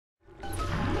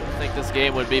think this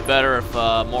game would be better if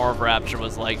more of Rapture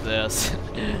was like this.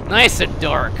 Nice and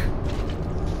dark.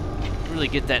 Really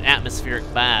get that atmospheric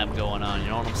vibe going on, you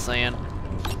know what I'm saying?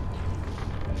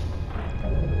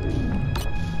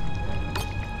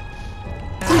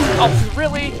 Oh,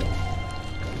 really?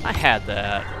 I had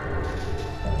that.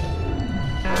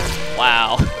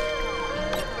 Wow.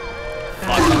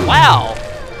 Fuck. Wow!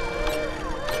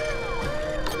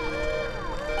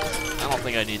 I don't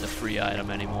think I need the free item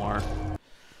anymore.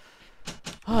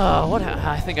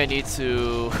 I think I need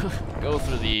to go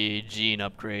through the gene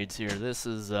upgrades here. This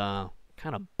is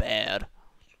kind of bad.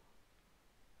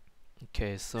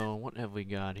 Okay, so what have we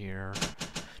got here?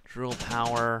 Drill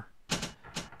power,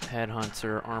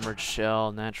 headhunter, armored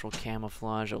shell, natural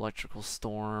camouflage, electrical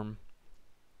storm,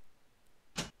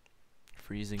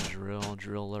 freezing drill,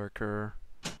 drill lurker,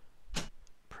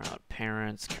 proud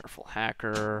parents, careful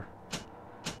hacker.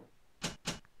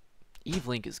 Eve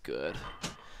Link is good.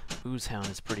 Ooze Hound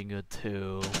is pretty good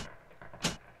too.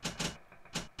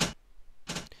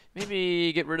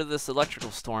 Maybe get rid of this electrical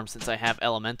storm since I have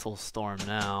elemental storm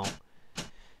now.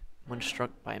 When struck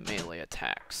by melee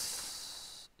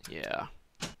attacks. Yeah.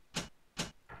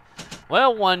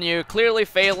 Well, one, you're clearly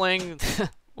failing.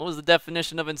 What was the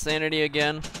definition of insanity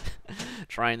again?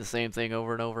 Trying the same thing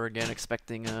over and over again,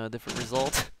 expecting a different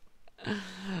result.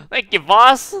 Thank you,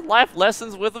 boss. Life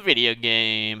lessons with a video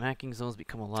game. Hacking zones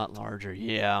become a lot larger.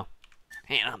 Yeah.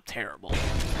 Man, I'm terrible.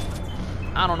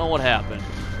 I don't know what happened.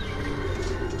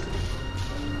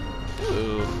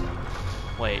 Ooh.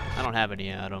 Wait, I don't have any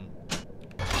Adam.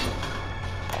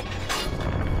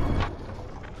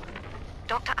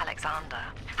 Dr. Alexander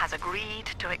has agreed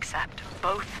to accept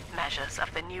both measures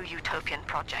of the new Utopian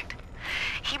project.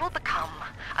 He will become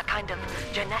a kind of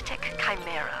genetic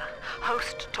chimera,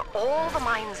 host to all the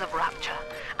minds of Rapture,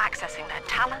 accessing their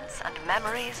talents and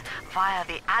memories via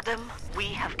the Adam we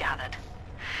have gathered.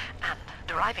 And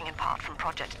deriving in part from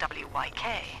Project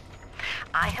WYK,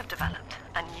 I have developed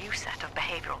a new set of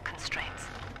behavioral constraints.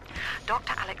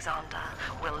 Dr. Alexander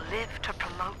will live to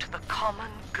promote the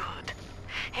common good.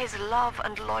 His love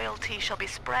and loyalty shall be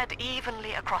spread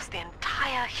evenly across the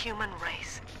entire human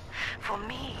race. For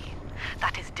me,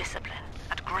 that is discipline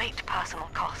at great personal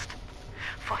cost.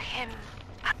 For him,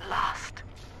 at last,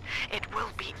 it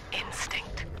will be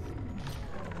instinct.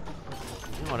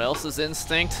 You know what else is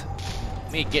instinct?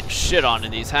 Me getting shit on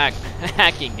in these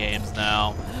hacking games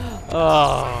now.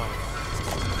 Oh.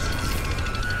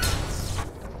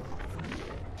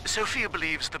 Sophia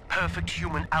believes the perfect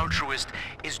human altruist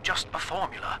is just a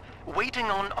formula, waiting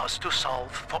on us to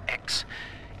solve for X.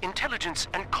 Intelligence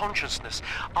and consciousness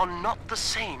are not the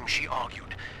same, she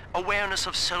argued. Awareness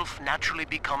of self naturally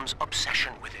becomes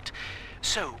obsession with it.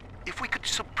 So, if we could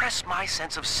suppress my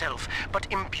sense of self,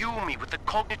 but imbue me with the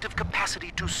cognitive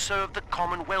capacity to serve the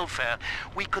common welfare,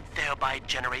 we could thereby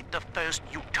generate the first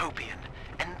utopian.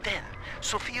 And then,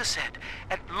 Sophia said,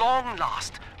 at long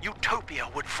last, utopia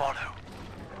would follow.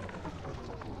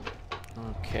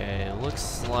 Okay,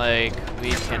 looks like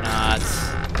we cannot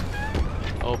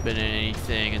open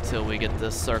anything until we get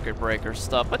this circuit breaker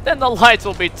stuff, but then the lights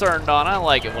will be turned on. I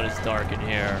like it when it's dark in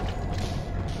here.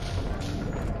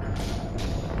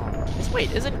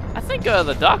 Wait, is it? I think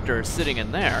the doctor is sitting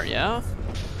in there, yeah?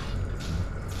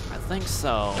 I think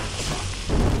so.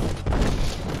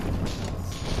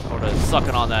 Sort of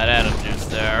sucking on that Adam juice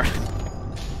there.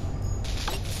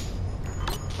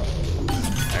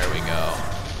 There we go.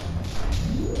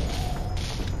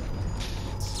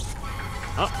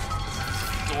 Oh,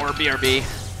 door BRB.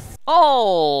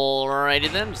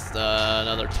 Alrighty then, just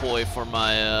another toy for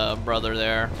my brother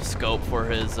there. Scope for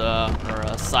his, or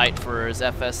a sight for his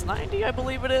FS90, I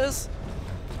believe it is.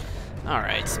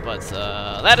 Alright, but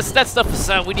that stuff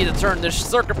is, we need to turn this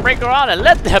circuit breaker on and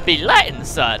let there be light and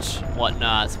such,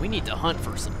 whatnot. We need to hunt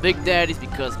for some big daddies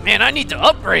because, man, I need to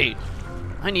upgrade.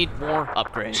 I need more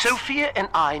upgrades. Sophia and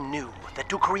I knew that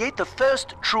to create the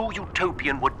first true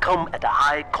utopian would come at a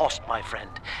high cost, my friend.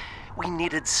 We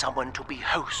needed someone to be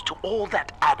host to all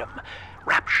that Adam,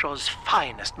 Rapture's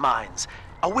finest minds.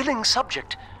 A willing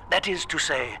subject, that is to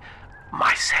say,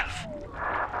 myself.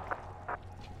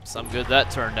 Some good that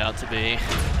turned out to be.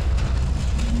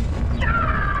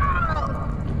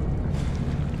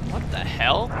 What the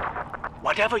hell?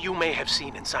 Whatever you may have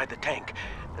seen inside the tank,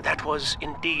 that was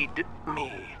indeed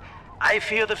me. I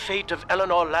fear the fate of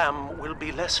Eleanor Lamb will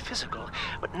be less physical,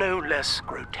 but no less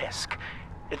grotesque.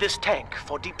 This tank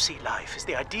for deep-sea life is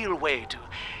the ideal way to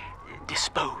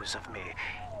dispose of me.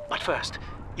 But first,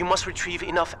 you must retrieve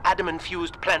enough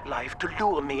Adam-infused plant life to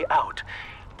lure me out.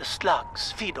 The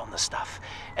slugs feed on the stuff,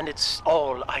 and it's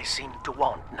all I seem to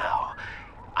want now.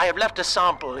 I have left a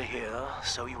sample here,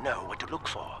 so you know what to look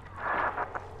for.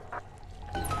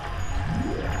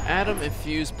 Atom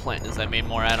infused plant. Does that mean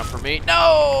more atom for me?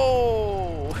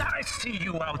 No! I see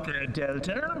you out there,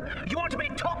 Delta. You want to be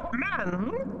top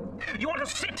man? You want to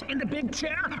sit in the big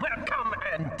chair? Well, come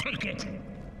and take it.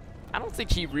 I don't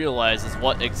think he realizes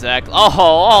what exactly.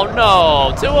 Oh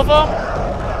no! 2 of them?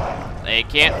 They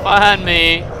can't find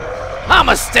me. I'm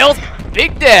a stealth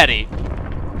Big Daddy.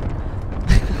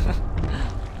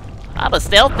 I'm a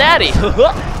stealth daddy.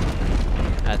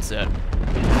 That's it.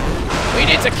 We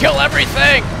need to kill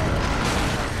everything.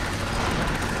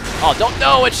 Oh, don't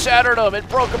know. It shattered him. It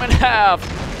broke him in half.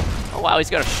 Oh, wow. He's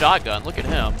got a shotgun. Look at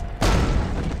him.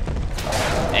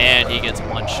 And he gets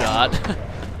 1 shot.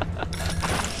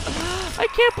 I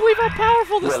can't believe how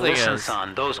powerful this thing listen, is.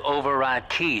 son, those override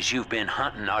keys you've been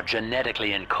hunting are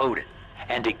genetically encoded.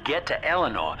 And to get to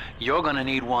Eleanor, you're gonna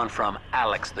need one from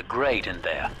Alex the Great in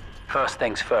there. First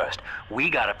things first, we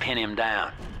gotta pin him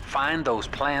down. Find those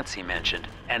plants he mentioned,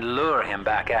 and lure him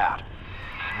back out.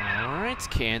 Alright,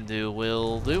 can do,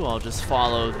 will do. I'll just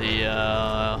follow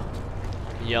the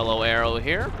yellow arrow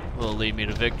here. Will lead me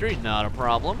to victory, not a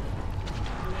problem.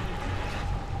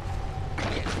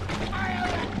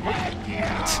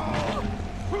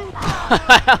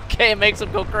 Okay, it makes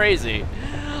him go crazy.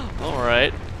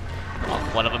 Alright. Well,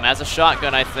 one of them has a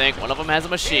shotgun, I think. One of them has a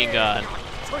machine gun.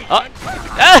 Oh.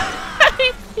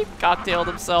 He cocktailed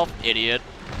himself. Idiot.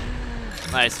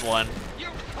 Nice one.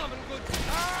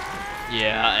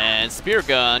 Yeah, and spear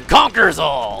gun conquers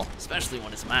all! Especially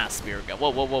when it's my spear gun.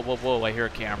 Whoa, whoa, whoa, whoa, whoa. I hear a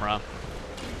camera.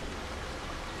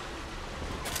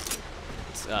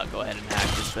 Let's go ahead and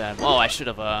hack this bad. Whoa, I should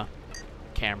have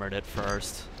cameraed it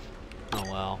first. Oh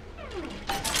well.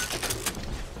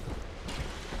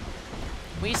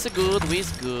 We's good,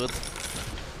 we's good.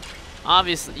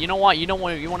 Obviously, you know what? You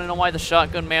want to know why the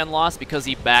shotgun man lost? Because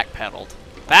he backpedaled.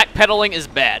 Backpedaling is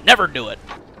bad. Never do it.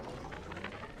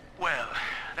 Well,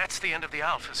 that's the end of the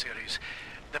Alpha series.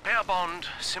 The pair bond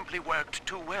simply worked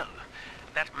too well.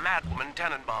 That madwoman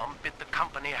Tannenbaum bit the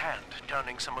company hand,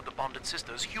 turning some of the bonded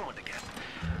sisters human again.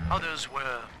 Others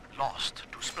were lost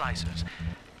to splicers.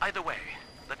 Either way,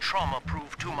 the trauma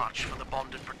proved too much for the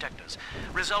bonded protectors,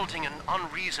 resulting in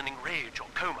unreasoning rage or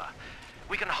coma.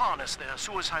 We can harness their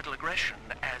suicidal aggression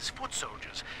as foot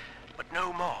soldiers, but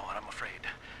no more, I'm afraid.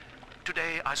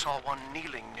 Today I saw one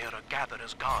kneeling near a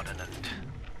gatherer's garden and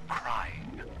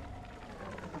crying.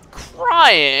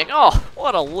 Crying? Oh,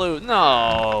 what a loot.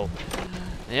 No.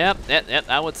 Yep,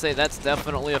 I would say that's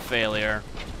definitely a failure.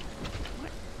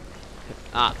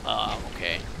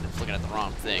 Okay. I'm looking at the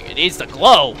wrong thing. It needs to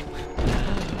glow.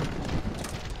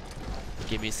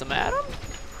 Give me some Adam?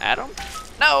 Adam?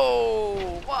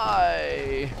 No!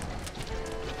 Why?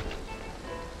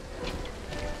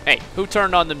 Hey, who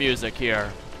turned on the music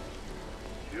here?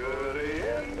 You're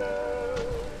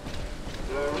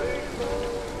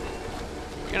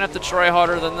gonna have to try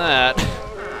harder than that.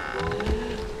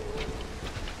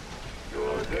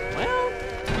 Well,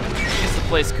 I guess the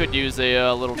place could use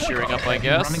a little cheering up, I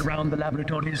guess. Running around the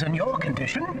laboratories in your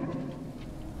condition?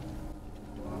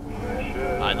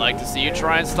 I'd like to see you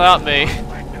try and stop me.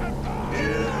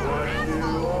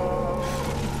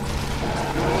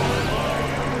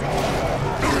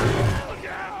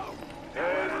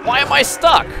 Why am I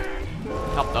stuck?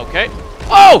 Oh, okay.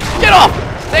 Oh! Get off!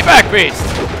 Stay back, beast!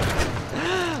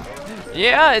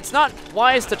 Yeah, it's not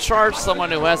wise to charge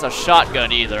someone who has a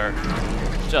shotgun either.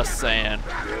 Just saying.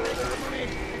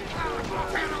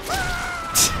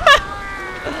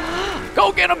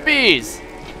 Go get them, bees!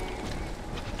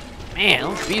 Man,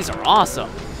 those bees are awesome.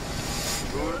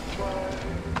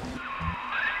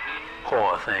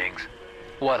 Poor things.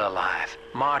 What a life.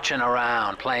 Marching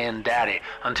around playing daddy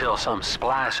until some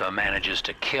splicer manages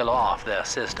to kill off their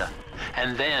sister.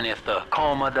 And then if the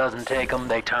coma doesn't take them,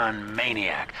 they turn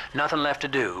maniac. Nothing left to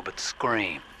do but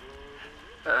scream.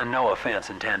 No offense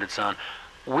intended, son.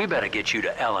 We better get you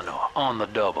to Eleanor on the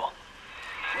double.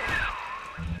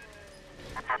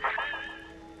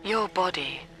 Your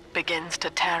body begins to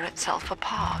tear itself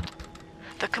apart.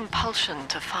 The compulsion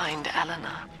to find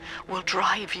Eleanor will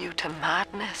drive you to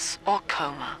madness or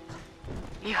coma.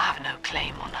 You have no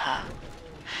claim on her.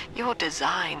 Your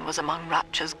design was among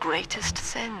Rapture's greatest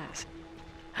sins.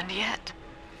 And yet,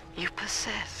 you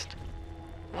persist.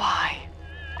 Why?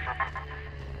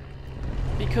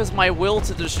 Because my will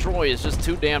to destroy is just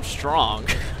too damn strong.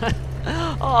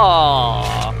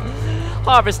 Aww.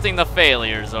 Harvesting the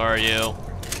failures, are you?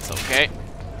 It's okay.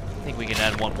 I think we can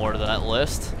add one more to that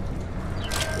list.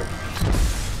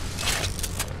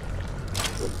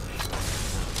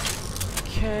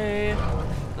 Okay.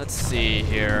 Let's see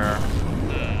here.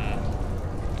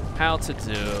 how to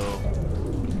do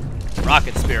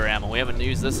rocket spear ammo. We haven't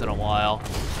used this in a while.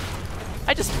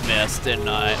 I just missed, didn't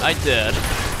I? I did.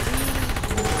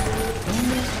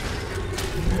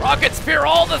 Rocket spear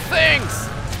all the things!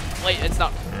 Wait, it's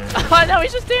not. No,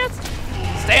 he's just dancing.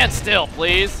 Stand still,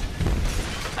 please.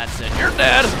 That's it. You're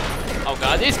dead. Oh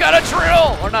god, he's got a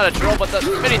drill! Or not a drill, but the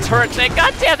mini turret thing.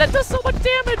 God damn, that does so much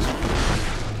damage!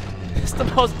 It's the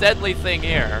most deadly thing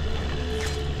here.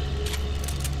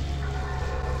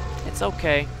 It's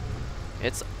okay.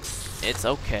 It's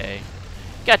okay.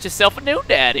 Got yourself a new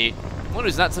daddy. One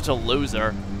who's not such a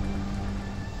loser.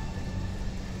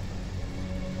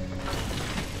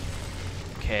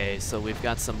 Okay, so we've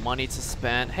got some money to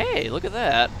spend. Hey, look at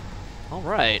that. All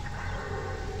right.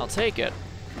 I'll take it.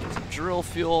 Some drill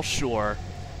fuel, sure.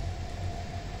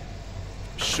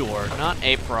 Sure, not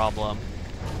a problem.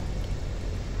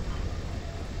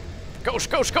 Goosh,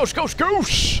 goosh, goosh, goosh,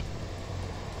 goosh!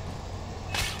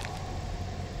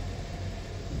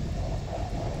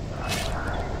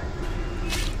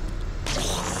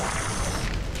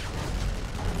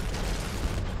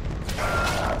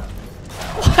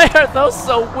 Why are those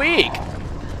so weak?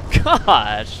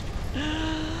 Gosh.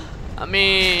 I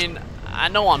mean, I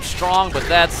know I'm strong, but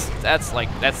that's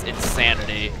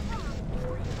insanity.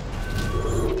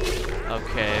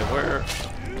 Okay, where?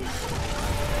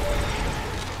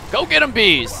 Go get him,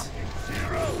 bees!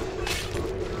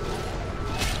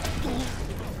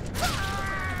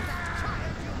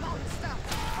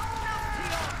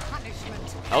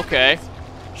 Okay,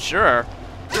 sure.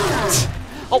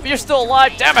 Oh, you're still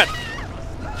alive, damn it!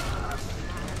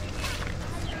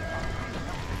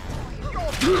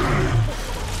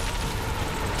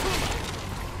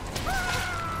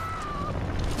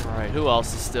 Alright, who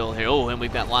else is still here? Oh, and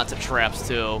we've got lots of traps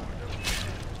too.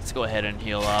 Let's go ahead and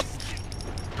heal up.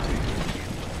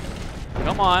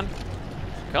 Come on.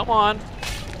 Come on.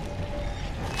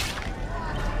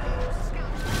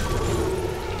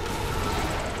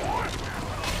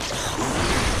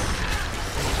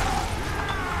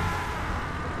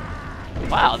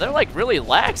 Wow, they're like really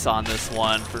lax on this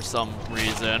one for some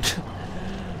reason.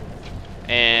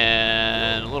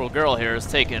 And the little girl here is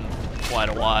taking quite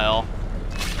a while.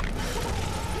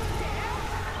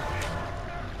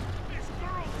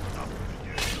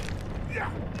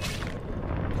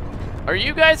 Are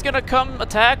you guys gonna come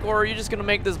attack, or are you just gonna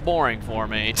make this boring for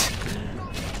me?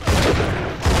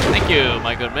 Thank you,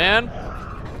 my good man.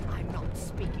 I'm not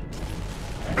speaking.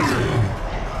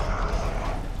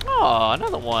 Oh,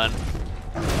 another one.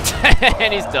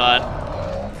 And he's done.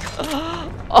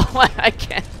 Oh, I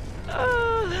can't.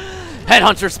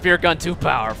 Headhunter spear gun too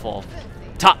powerful.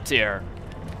 Top tier.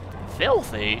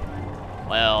 Filthy?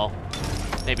 Well,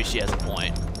 maybe she has a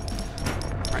point.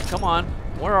 Alright, come on.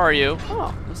 Where are you?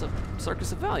 Oh, there's a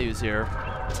circus of values here.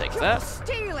 Take that.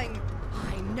 Stealing.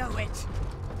 I know it.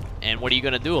 And what are you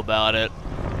gonna do about it?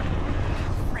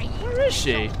 Where is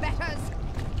she?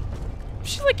 Is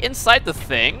she like inside the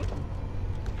thing?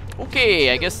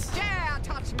 Okay, I guess. Dare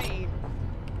touch me.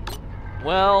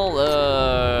 Well,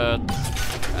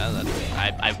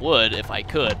 I would if I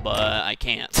could, but I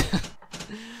can't.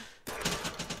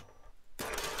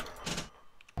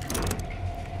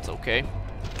 It's okay.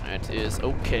 It is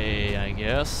okay, I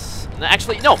guess.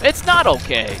 Actually, no, it's not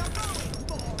okay.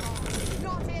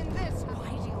 Not in this. Why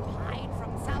do you hide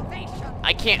from salvation?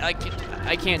 I can't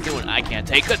do it. I can't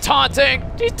take the taunting.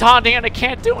 She's taunting and I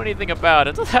can't do anything about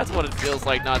it. That's what it feels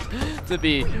like not to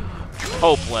be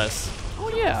hopeless. Oh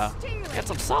yeah, got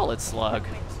some solid slug.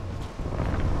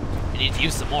 I need to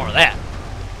use some more of that.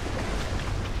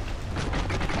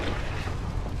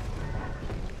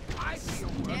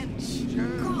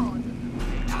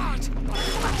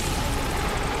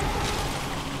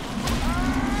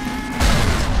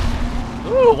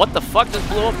 Ooh, what the fuck just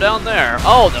blew up down there?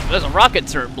 Oh, there's a rocket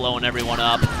turret blowing everyone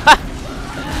up.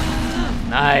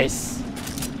 Nice.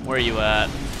 Where are you at?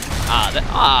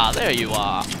 There you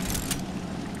are.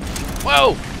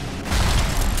 Whoa!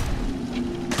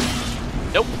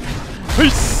 Nope.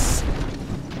 Peace!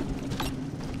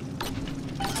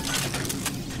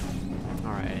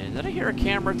 Alright, did I hear a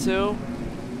camera too?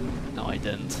 No, I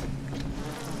didn't.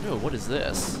 Ooh, what is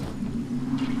this?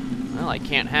 Well, I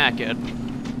can't hack it.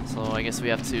 So I guess we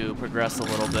have to progress a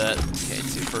little bit. Okay, 2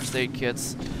 first aid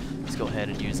kits. Let's go ahead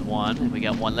and use one, and we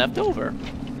got one left over.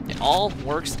 It all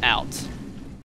works out.